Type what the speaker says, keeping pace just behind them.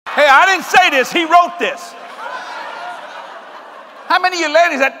Hey, I didn't say this. He wrote this. How many of you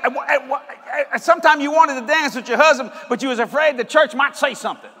ladies that sometimes you wanted to dance with your husband, but you was afraid the church might say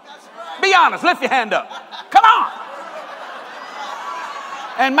something? Be honest. Lift your hand up. Come on.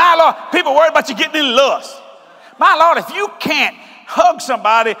 And my Lord, people worry about you getting in lust. My Lord, if you can't hug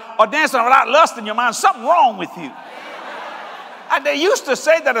somebody or dance without lust in your mind, something wrong with you. They used to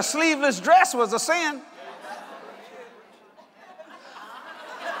say that a sleeveless dress was a sin.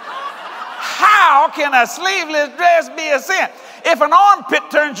 How can a sleeveless dress be a sin? If an armpit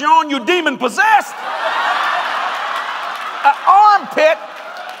turns you on, you're demon possessed. An armpit,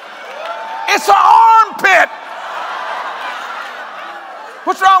 it's an armpit.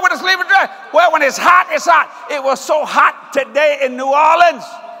 What's wrong with a sleeveless dress? Well, when it's hot, it's hot. It was so hot today in New Orleans.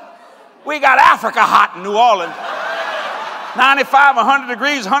 We got Africa hot in New Orleans. 95, 100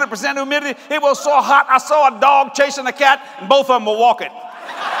 degrees, 100% humidity. It was so hot, I saw a dog chasing a cat, and both of them were walking.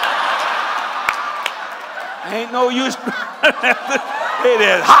 Ain't no use. It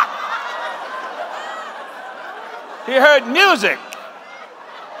is hot. He heard music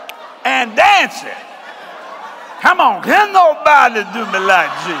and dancing. Come on, can nobody do me like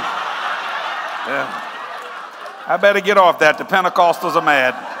Jesus? Yeah. I better get off that. The Pentecostals are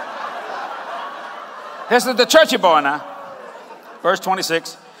mad. This is the churchy boy now. Verse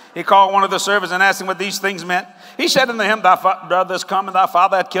 26. He called one of the servants and asked him what these things meant. He said unto him, thy brother is come, and thy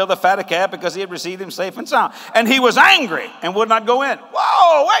father had killed the fatted calf because he had received him safe and sound. And he was angry and would not go in.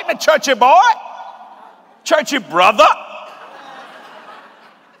 Whoa, wait a minute, churchy boy. Churchy brother.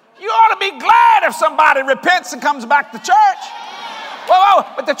 You ought to be glad if somebody repents and comes back to church. Whoa,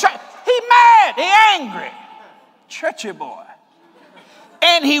 but the church, he mad, he angry. Churchy boy.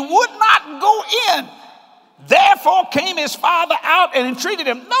 And he would not go in. Therefore came his father out and entreated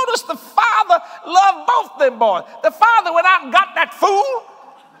him. Notice the father loved both them boys. The father went out and got that fool.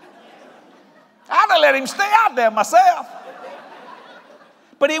 I'd have let him stay out there myself.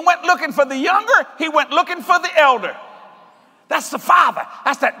 But he went looking for the younger. He went looking for the elder. That's the father.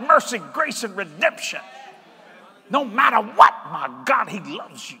 That's that mercy, grace, and redemption. No matter what, my God, he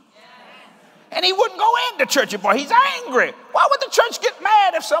loves you. And he wouldn't go into church boy. He's angry. Why would the church get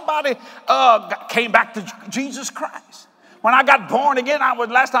mad if somebody came back to Jesus Christ? When I got born again,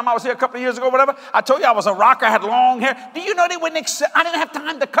 last time I was here a couple of years ago, whatever, I told you I was a rocker, I had long hair. Do you know they wouldn't accept? I didn't have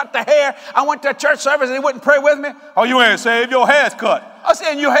time to cut the hair. I went to a church service and they wouldn't pray with me. Oh, you ain't saved, your hair's cut. I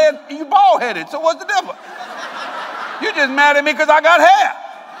said, you bald-headed, so what's the difference? You just mad at me because I got hair.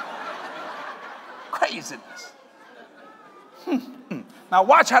 Craziness. Now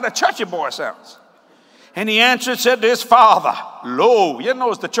watch how the churchy boy sounds. And he answered, said to his father, lo, you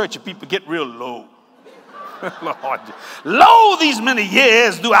notice the churchy people get real low. Lord, lo, these many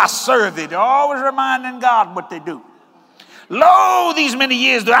years do I serve thee. They're always reminding God what they do. Lo, these many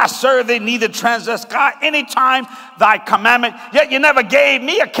years do I serve thee, neither transgress God any time thy commandment. Yet you never gave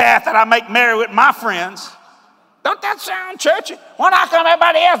me a calf that I make merry with my friends. Don't that sound churchy? Well, how come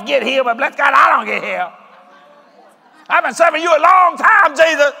everybody else get healed, but bless God, I don't get healed? I've been serving you a long time,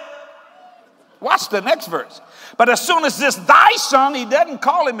 Jesus. Watch the next verse. But as soon as this thy son, he doesn't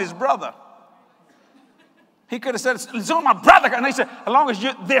call him his brother. He could have said, as soon as my brother, and he said, as long as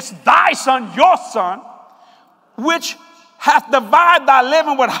this thy son, your son, which hath divided thy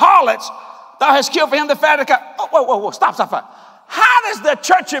living with harlots, thou hast killed for him the fatted calf. Oh, whoa, stop. How does the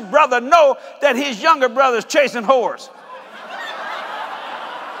churchy brother know that his younger brother is chasing whores?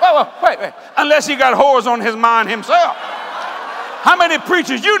 Wait. Unless he got whores on his mind himself. How many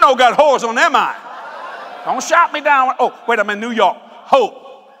preachers you know got whores on their mind? Don't shout me down. Oh, wait, I'm in New York. Hope.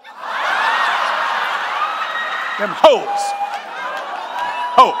 Them hoes.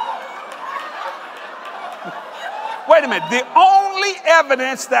 Hope. Wait a minute. The only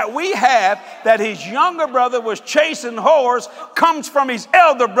evidence that we have that his younger brother was chasing whores comes from his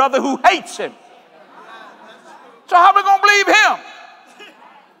elder brother who hates him. So how are we going to believe him?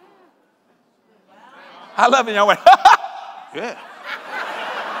 I love it. Y'all went, yeah.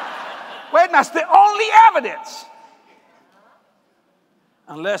 Wait, that's the only evidence.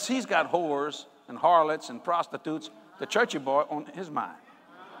 Unless he's got whores and harlots and prostitutes, the churchy boy on his mind.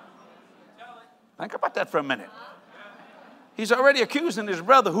 Think about that for a minute. He's already accusing his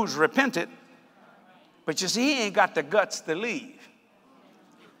brother who's repented, but you see, he ain't got the guts to leave.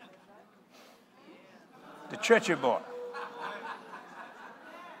 The churchy boy.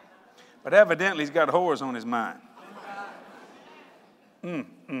 But evidently, he's got whores on his mind.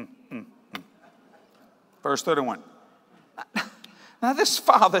 Verse 31. Now, this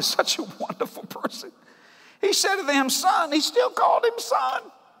father is such a wonderful person. He said to them, son. He still called him son.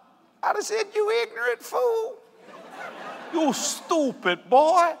 I'd have said, you ignorant fool. You stupid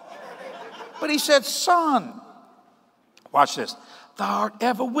boy. But he said, son, watch this. Thou art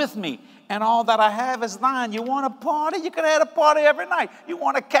ever with me, and all that I have is thine. You want a party? You could have had a party every night. You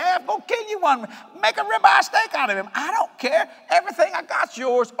want a calf? Go kill you one. Make a ribeye steak out of him. I don't care. Everything I got's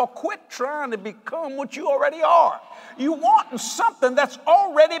yours, or quit trying to become what you already are. You want something that's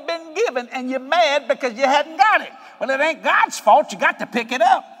already been given, and you're mad because you hadn't got it. Well, it ain't God's fault. You got to pick it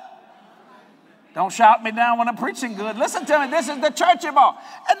up. Don't shout me down when I'm preaching good. Listen to me. This is the church of all.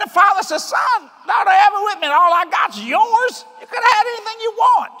 And the father says, son, thou art ever with me, and all I got's yours. You could have had anything you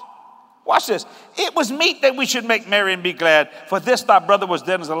want. Watch this. It was meet that we should make merry and be glad. For this thy brother was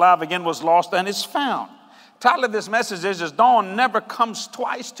dead and is alive again, was lost and is found. Title of this message is dawn never comes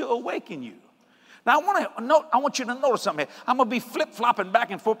twice to awaken you. Now, I want you to notice something here. I'm going to be flip-flopping back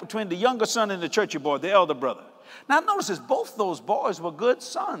and forth between the younger son and the churchy boy, the elder brother. Now, notice this. Both those boys were good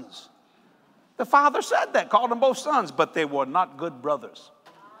sons. The father said that, called them both sons, but they were not good brothers.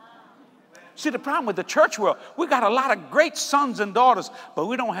 See, the problem with the church world, we got a lot of great sons and daughters, but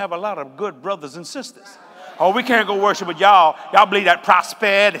we don't have a lot of good brothers and sisters. Oh, we can't go worship with y'all. Y'all believe that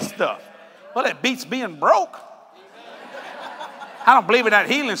prosperity stuff. Well, it beats being broke. I don't believe in that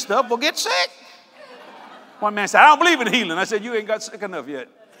healing stuff. We'll get sick. One man said, I don't believe in healing. I said, you ain't got sick enough yet.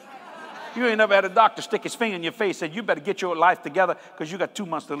 You ain't never had a doctor stick his finger in your face and said, you better get your life together because you got 2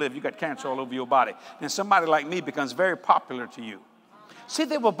 months to live. You got cancer all over your body. And somebody like me becomes very popular to you. See,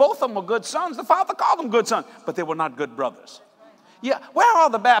 they were both of them were good sons. The father called them good sons, but they were not good brothers. Yeah, where are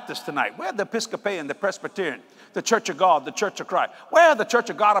the Baptists tonight? Where are the Episcopalian, the Presbyterian, the Church of God, the Church of Christ? Where are the Church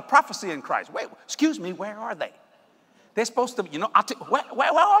of God of Prophecy in Christ? Wait, excuse me, where are they? They're supposed to,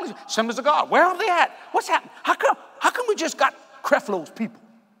 where are these Assemblies of God? Where are they at? What's happening? How come we just got Creflo's people?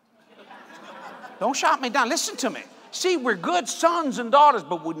 Don't shout me down. Listen to me. See, we're good sons and daughters,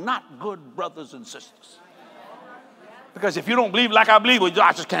 but we're not good brothers and sisters. Because if you don't believe like I believe, well,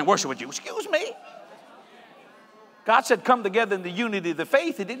 I just can't worship with you. Excuse me. God said come together in the unity of the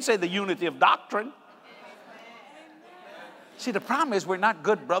faith. He didn't say the unity of doctrine. See, the problem is we're not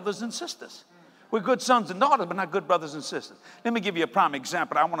good brothers and sisters. We're good sons and daughters, but not good brothers and sisters. Let me give you a prime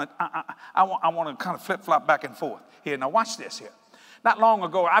example. I want to kind of flip-flop back and forth here. Now, watch this here. Not long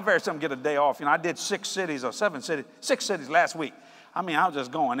ago, I very seldom get a day off. I did 6 cities last week. I mean, I was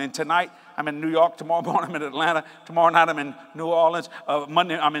just going. And tonight, I'm in New York. Tomorrow morning, I'm in Atlanta. Tomorrow night, I'm in New Orleans.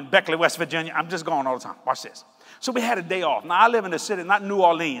 Monday, I'm in Beckley, West Virginia. I'm just going all the time. Watch this. So we had a day off. Now, I live in a city, not New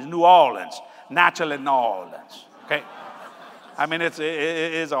Orleans, New Orleans. Naturally, New Orleans. Okay? I mean, it's a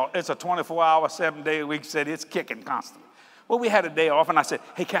 24-hour, 7-day-a-week city. It's kicking constantly. Well, we had a day off, and I said,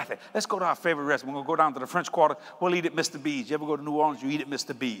 hey, Kathy, let's go to our favorite restaurant. We're going to go down to the French Quarter. We'll eat at Mr. B's. You ever go to New Orleans, you eat at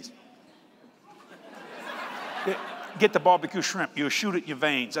Mr. B's. Get the barbecue shrimp. You'll shoot it in your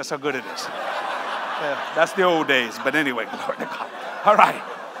veins. That's how good it is. That's the old days. But anyway, glory to God. All right.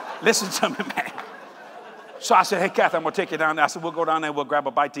 Listen to me, man. So I said, hey, Kathy, I'm going to take you down there. I said, we'll go down there. We'll grab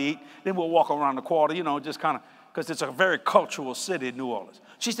a bite to eat. Then we'll walk around the quarter, just kind of, because it's a very cultural city, New Orleans.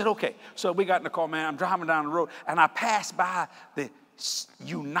 She said, okay. So we got in the car, man. I'm driving down the road, and I passed by the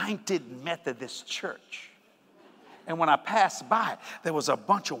United Methodist Church. And when I passed by, there was a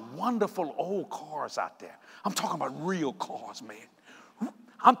bunch of wonderful old cars out there. I'm talking about real cars, man.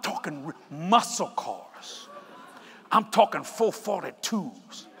 I'm talking muscle cars. I'm talking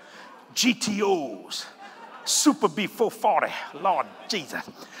 442s, GTOs, Super B 440, Lord Jesus,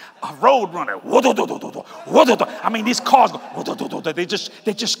 a Roadrunner. I mean, these cars go, they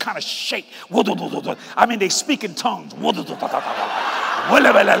just kind of shake. I mean, they speak in tongues. I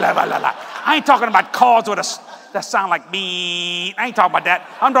ain't talking about cars that sound like me. I ain't talking about that.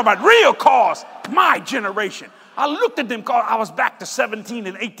 I'm talking about real cars, my generation. I looked at them cars. I was back to 17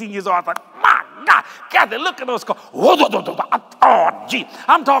 and 18 years old. I thought, my God, Kathy, look at those cars. Oh, gee.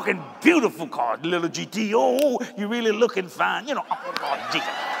 I'm talking beautiful cars. Little GT. Oh, you're really looking fine. Oh, Lord Jesus.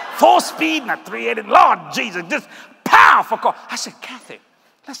 4-speed and a 380. Lord Jesus, this powerful car. I said, Kathy,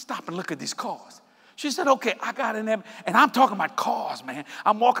 let's stop and look at these cars. She said, okay, I got in there. And I'm talking about cars, man.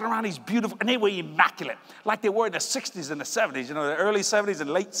 I'm walking around these beautiful, and they were immaculate, like they were in the 60s and the 70s, the early 70s and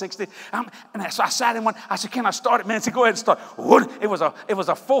late 60s. So I sat in one. I said, can I start it, man? She said, go ahead and start. It was a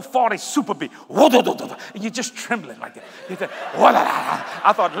 440 Super B. And you're just trembling like that.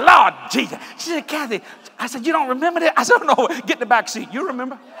 I thought, Lord Jesus. She said, Kathy, I said, you don't remember that? I said, no, get in the back seat. You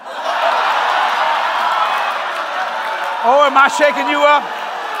remember? Oh, am I shaking you up?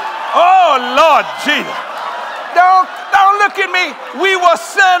 Oh, Lord Jesus. Don't look at me. We were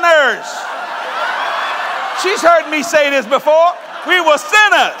sinners. She's heard me say this before. We were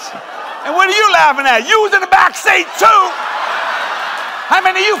sinners. And what are you laughing at? You was in the back seat too. How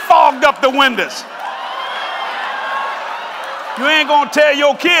many of you fogged up the windows? You ain't gonna tell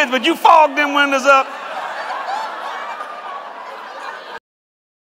your kids, but you fog them windows up.